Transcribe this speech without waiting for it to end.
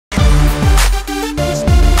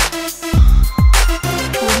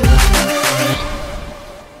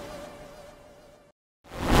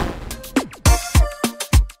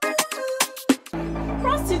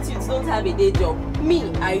day job. Me,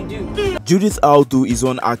 I do. Judith Audu is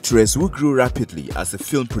one actress who grew rapidly as a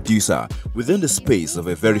film producer within the space of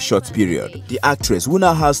a very short period. The actress, who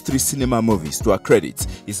now has 3 cinema movies to her credit,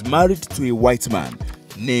 is married to a white man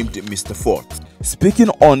named Mr. Ford. Speaking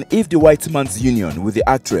on if the white man's union with the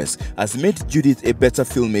actress has made Judith a better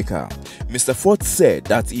filmmaker, Mr. Ford said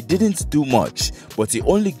that he didn't do much, but he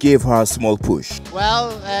only gave her a small push.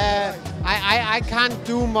 Well, I can't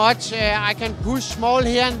do much. I can push small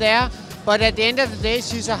here and there, but at the end of the day,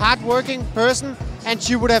 she's a hard-working person, and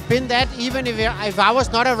she would have been that even if I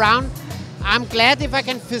was not around. I'm glad if I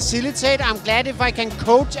can facilitate. I'm glad if I can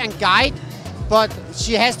coach and guide, but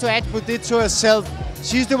she has to attribute it to herself.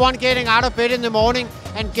 She's the one getting out of bed in the morning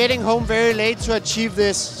and getting home very late to achieve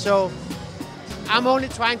this. So I'm only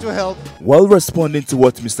trying to help. While responding to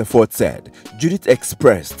what Mr. Ford said, Judith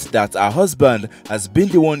expressed that her husband has been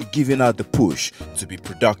the one giving her the push to be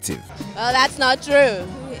productive. Well, that's not true.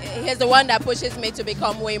 He's the one that pushes me to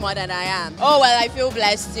become way more than I am. Oh, well, I feel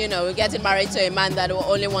blessed, getting married to a man that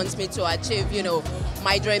only wants me to achieve,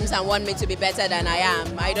 my dreams and want me to be better than I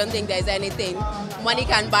am. I don't think there's anything. Money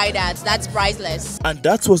can buy that. That's priceless. And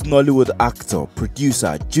that was Nollywood actor,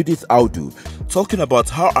 producer Judith Audu talking about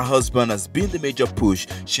how her husband has been the major push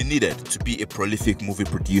she needed to be a prolific movie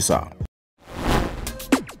producer.